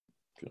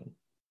 Okay.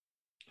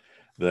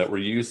 That we're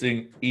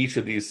using each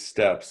of these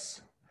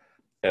steps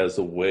as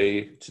a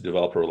way to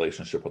develop a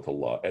relationship with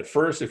Allah. At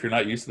first, if you're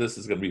not used to this,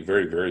 it's going to be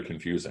very, very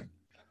confusing.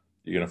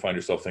 You're going to find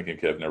yourself thinking,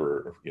 okay, I've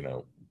never,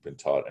 been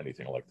taught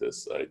anything like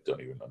this. I don't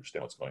even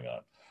understand what's going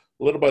on.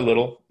 Little by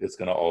little, it's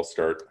going to all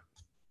start,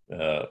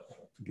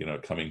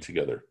 coming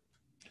together.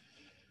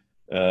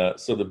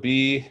 So the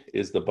B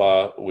is the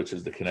Ba, which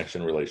is the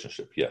connection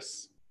relationship.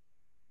 Yes.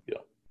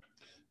 Yeah.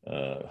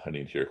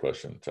 Haneen, here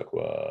question.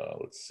 Taqwa,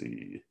 let's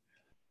see.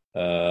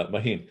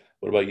 Maheen,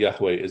 what about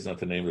Yahweh? Isn't that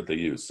the name that they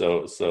use?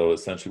 So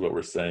essentially what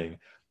we're saying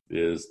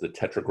is the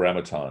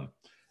Tetragrammaton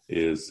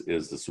is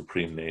the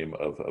supreme name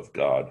of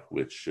God,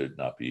 which should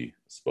not be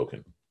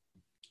spoken.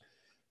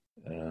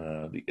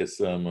 The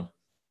Ism,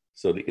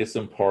 so the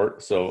Ism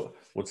part. So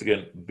once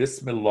again,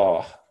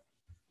 Bismillah.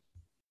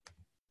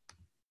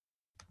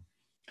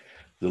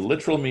 The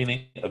literal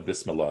meaning of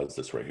Bismillah is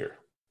this right here.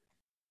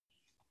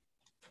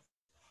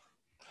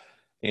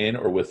 In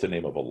or with the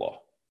name of Allah.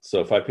 So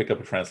if I pick up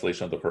a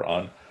translation of the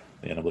Quran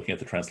and I'm looking at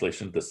the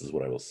translation, this is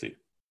what I will see.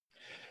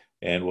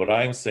 And what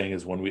I'm saying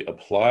is when we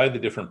apply the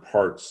different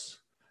parts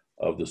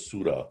of the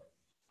surah,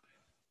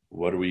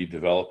 what are we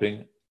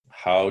developing?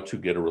 How to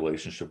get a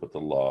relationship with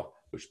Allah,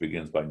 which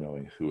begins by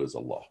knowing who is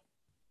Allah.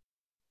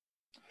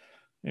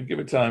 And give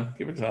it time.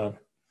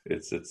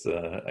 It's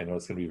I know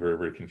it's going to be very,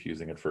 very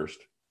confusing at first.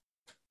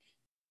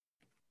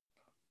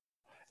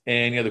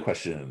 Any other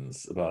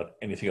questions about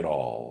anything at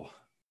all?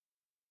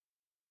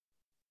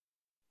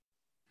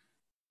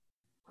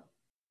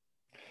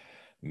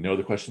 No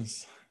other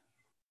questions?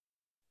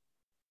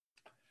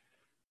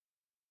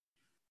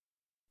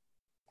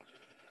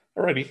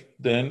 Alrighty,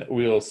 then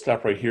we'll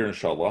stop right here,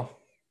 inshallah.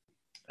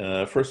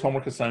 First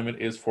homework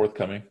assignment is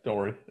forthcoming. Don't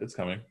worry, it's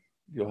coming.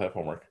 You'll have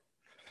homework.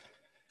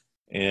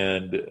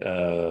 And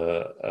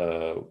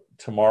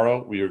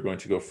tomorrow we are going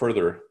to go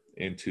further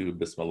into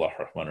Bismillah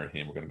ar-Rahman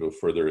ar-Rahim. We're going to go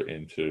further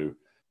into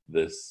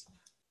this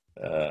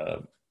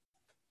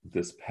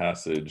this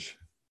passage,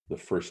 the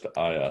first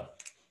ayah.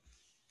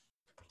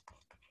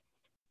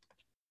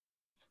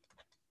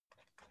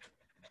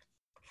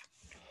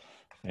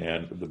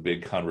 And the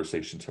big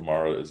conversation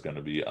tomorrow is going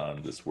to be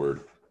on this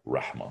word,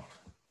 Rahmah.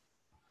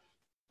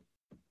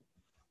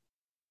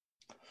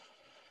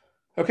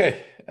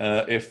 Okay,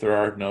 if there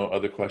are no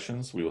other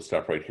questions, we will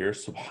stop right here.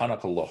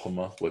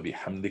 Subhanakallahumma wa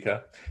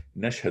bihamdika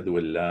nashhadu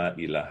an la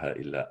ilaha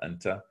illa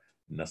anta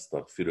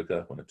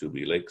nastaghfiruka wa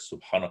natubu ilayk.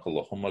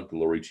 Subhanakallahumma,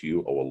 glory to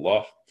you, O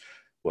Allah.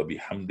 Wa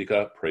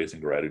bihamdika, praise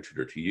and gratitude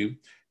are to you.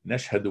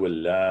 Nashhadu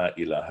an la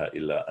ilaha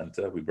illa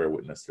anta, we bear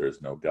witness there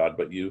is no God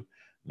but you.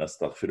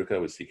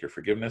 Nastaghfiruka, we seek your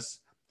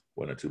forgiveness.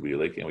 Wa natubu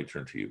ilayk, and we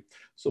turn to you.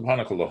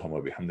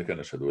 Subhanakallahumma bihamdika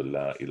nashhadu an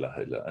la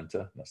ilaha illa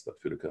anta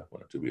nastaghfiruka wa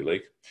natubu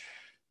ilayk.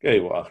 Okay,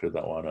 wa akhir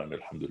da'wana and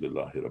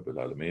alhamdulillahi rabbil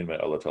alameen. May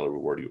Allah Ta'ala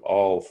reward you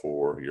all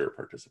for your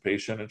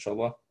participation,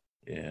 inshallah.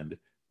 And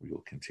we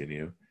will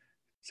continue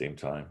same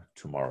time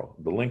tomorrow.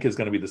 The link is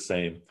going to be the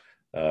same.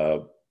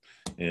 The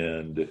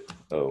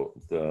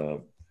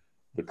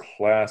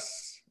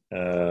class,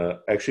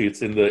 actually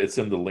it's in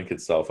the link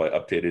itself. I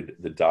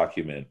updated the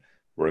document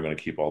where I'm going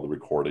to keep all the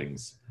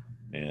recordings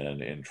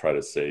and try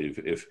to save.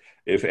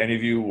 If any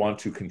of you want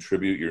to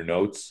contribute your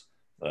notes,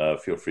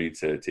 feel free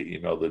to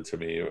email them to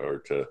me, or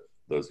to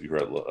those of you who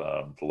are at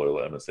the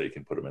Loyola MSA, you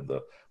can put them in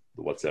the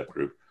WhatsApp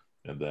group.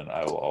 And then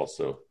I will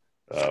also,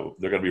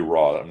 they're going to be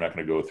raw. I'm not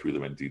going to go through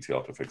them in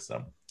detail to fix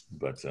them,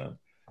 but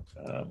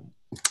I'll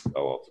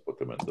also put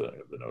them in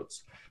the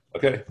notes.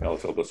 Okay, may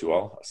Allah bless you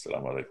all.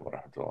 Assalamu alaikum wa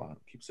rahmatullah.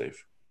 Keep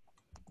safe.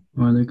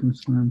 Wa alaikum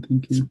assalam.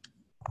 Thank you.